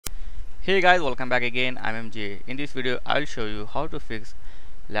Hey guys, welcome back again. I'm MJ. In this video I'll show you how to fix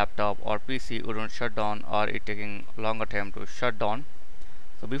laptop or PC wouldn't shut down or it taking longer time to shut down.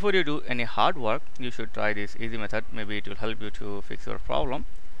 So before you do any hard work, you should try this easy method. Maybe it will help you to fix your problem.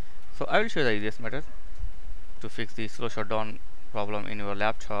 So I will show you the easiest method to fix the slow shutdown problem in your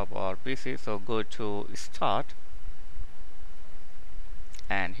laptop or PC. So go to start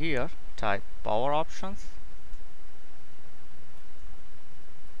and here type power options.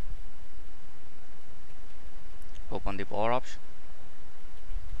 Open the power option.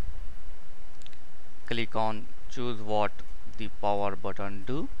 Click on choose what the power button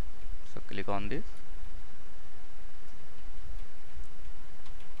do. So click on this.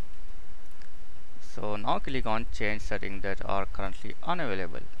 So now click on change settings that are currently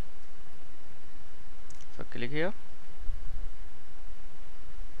unavailable. So click here.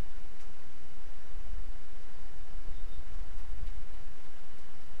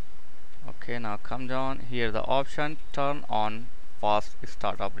 Okay, now come down here, the option turn on fast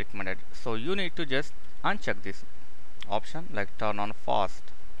startup recommended. So you need to just uncheck this option like turn on fast.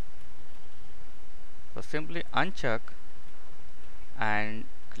 So simply uncheck and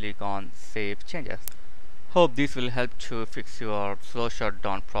click on save changes. Hope this will help to fix your slow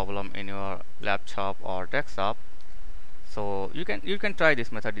shutdown problem in your laptop or desktop. So you can try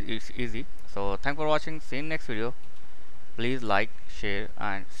this method, it's easy. So thanks for watching, see you in next video. Please like, share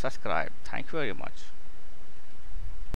and subscribe. Thank you very much.